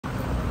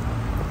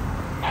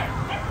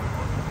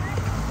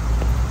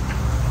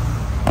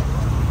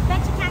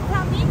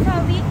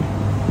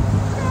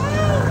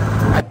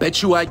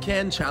Bet you I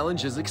can.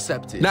 Challenge is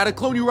accepted. Now to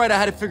clone you right, I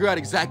had to figure out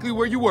exactly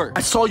where you were.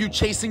 I saw you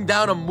chasing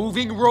down a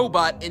moving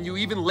robot, and you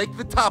even licked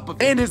the top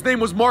of it. And his name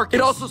was Marcus.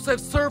 It also said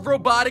Serve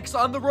Robotics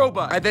on the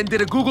robot. I then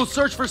did a Google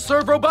search for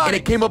Serve Robotics, and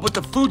it came up with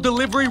the food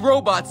delivery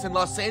robots in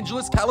Los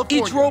Angeles,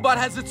 California. Each robot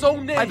has its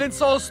own name. I then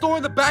saw a store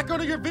in the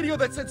background of your video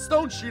that said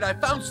Stone Street. I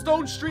found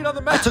Stone Street on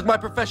the map. I took my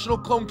professional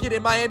clone kit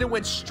in my hand and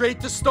went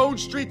straight to Stone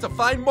Street to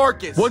find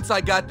Marcus. Once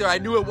I got there, I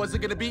knew it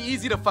wasn't gonna be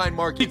easy to find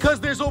Marcus because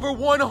there's over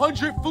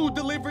 100 food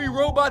delivery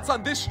robots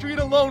on this street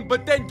alone.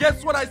 But then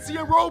guess what? I see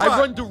a robot. I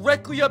run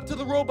directly up to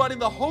the robot in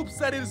the hopes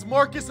that it is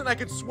Marcus and I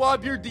could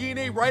swab your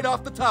DNA right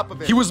off the top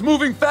of it. He was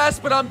moving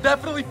fast, but I'm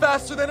definitely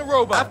faster than a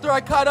robot. After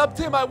I caught up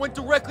to him, I went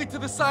directly to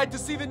the side to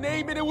see the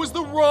name, and it was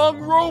the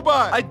wrong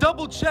robot. I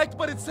double checked,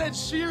 but it said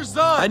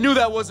Shearzon. I knew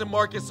that wasn't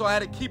Marcus, so I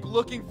had to keep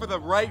looking for the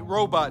right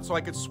robot so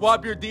I could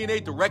swab your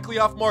DNA directly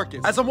off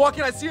Marcus. As I'm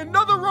walking, I see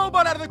another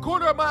robot out of the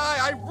corner of my eye.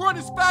 I run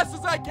as fast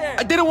as I can.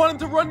 I didn't want him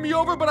to run me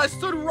over, but I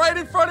stood right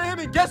in front of him,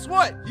 and guess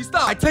what? He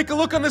stopped. I take a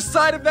look on the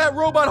side of that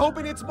robot,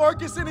 hoping it's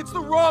Marcus, and it's the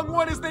wrong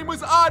one. His name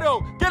was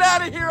Otto. Get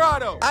out of here,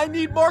 Otto. I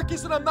need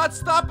Marcus, and I'm not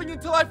stopping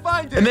until I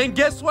find him. And then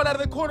guess what? Out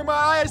of the corner of my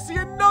eye, I see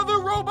another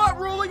robot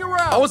rolling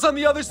around. I was on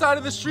the other side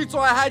of the street, so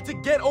I had to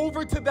get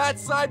over to that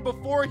side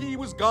before he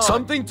was gone.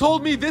 Something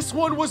told me this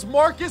one was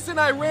Marcus, and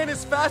I ran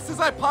as fast as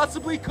I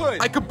possibly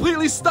could. I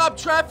completely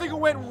stopped traffic and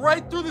went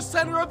right through the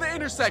center of the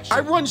intersection.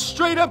 I run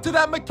straight up to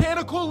that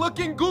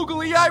mechanical-looking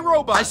googly eye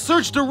robot. I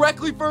searched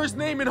directly for his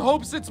name in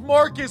hopes it's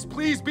Marcus.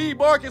 Please be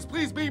Marcus.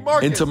 Please be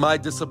Marcus. And to my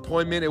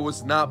disappointment, it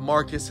was not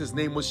Marcus. His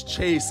name was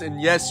Chase.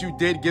 And yes, you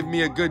did give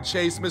me a good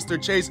chase,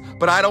 Mr. Chase,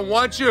 but I don't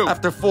want you.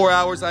 After 4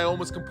 hours, I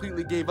almost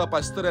completely gave up.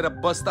 I stood at a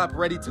bus stop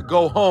ready to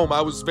go home.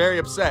 I was very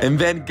upset. And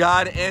then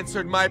God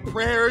answered my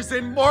prayers,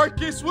 and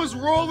Marcus was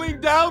rolling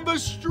down the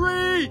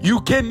street.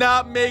 You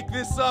cannot make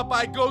this up.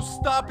 I go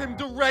stop him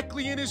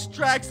directly in his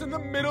tracks in the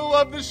middle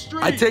of the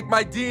street. I take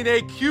my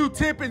DNA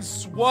Q-tip and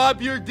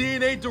swab your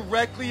DNA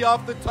directly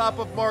off the top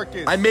of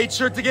Marcus. I made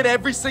sure to get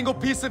every single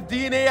piece of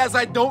DNA, as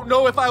I don't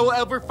know if I will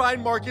ever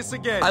find Marcus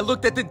again. I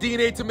looked at the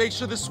DNA to make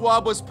sure the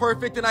swab was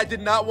perfect, and I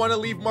did not want to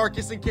leave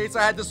Marcus in case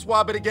I had to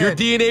swab it again. Your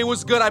DNA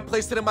was good. I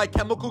placed it in my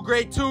chemical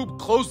grade tube,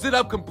 closed it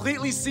up,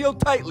 completely sealed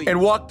tightly, and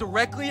walked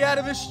directly out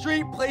of the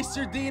street, placed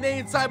your DNA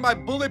inside my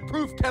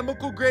bulletproof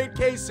chemical grade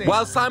casing,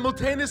 while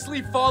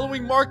simultaneously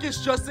following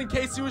Marcus just in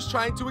case he was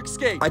trying to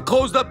escape. I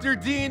closed up your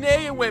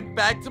DNA and went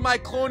back to my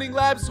cloning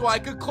lab so I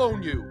could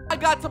clone you. I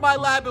got to my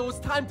lab, it was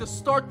time to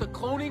start the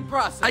cloning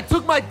process. I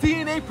took my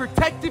DNA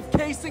protective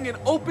casing and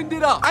opened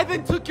it up. I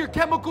then took your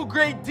chemical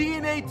grade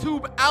DNA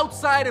tube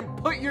outside and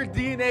put your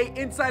DNA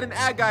inside an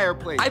agar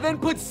plate. I then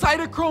put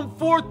cytochrome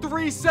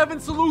 437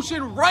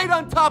 solution right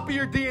on top of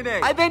your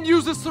DNA. I then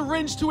used a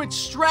syringe to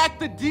extract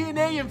the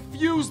DNA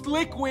infused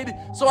liquid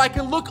so I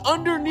can look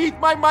underneath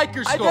my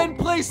microscope. I then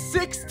placed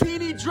 6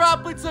 teeny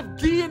droplets of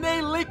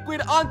DNA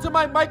liquid onto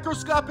my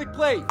microscopic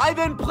plate. I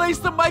then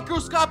placed the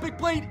microscopic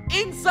plate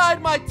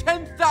inside my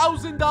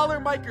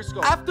 $10,000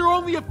 microscope. After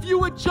only a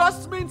few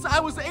adjustments, I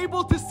was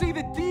able to see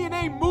the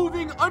DNA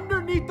moving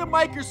underneath the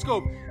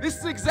microscope. This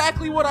is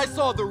exactly what I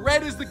saw. The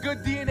red is the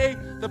good DNA.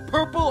 The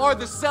purple are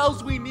the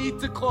cells we need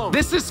to clone.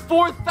 This is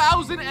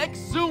 4,000x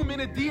zoom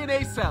in a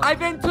DNA cell. I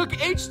then took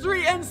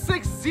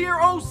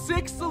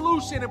H3N606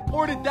 solution and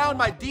poured it down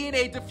my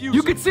DNA diffuser.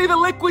 You can see the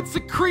liquid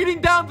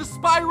secreting down the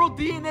spiral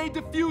DNA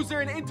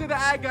diffuser and into the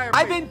agar plate.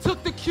 I then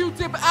took the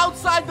Q-tip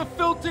outside the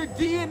filtered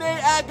DNA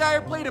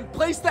agar plate and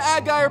placed the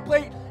agar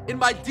plate in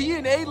my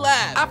DNA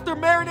lab. After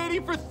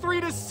marinating for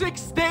 3 to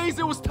 6 days,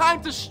 it was time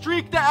to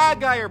streak the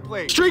agar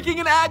plate. Streaking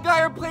an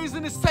agar plate is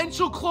an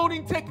essential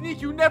cloning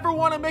technique. You never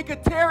want to make a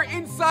tear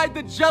inside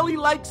the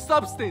jelly-like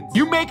substance.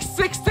 You make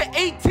 6 to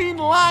 18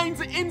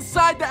 lines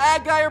inside the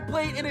agar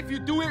plate, and if you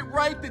do it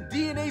right, the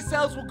DNA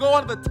cells will go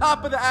on the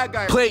top of the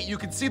agar plate. You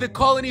can see the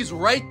colonies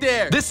right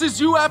there. This is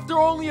you after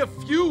only a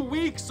few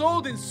weeks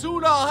old, and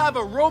soon I'll have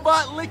a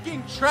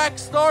robot-licking track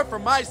star for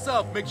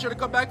myself. Make sure to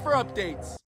come back for updates.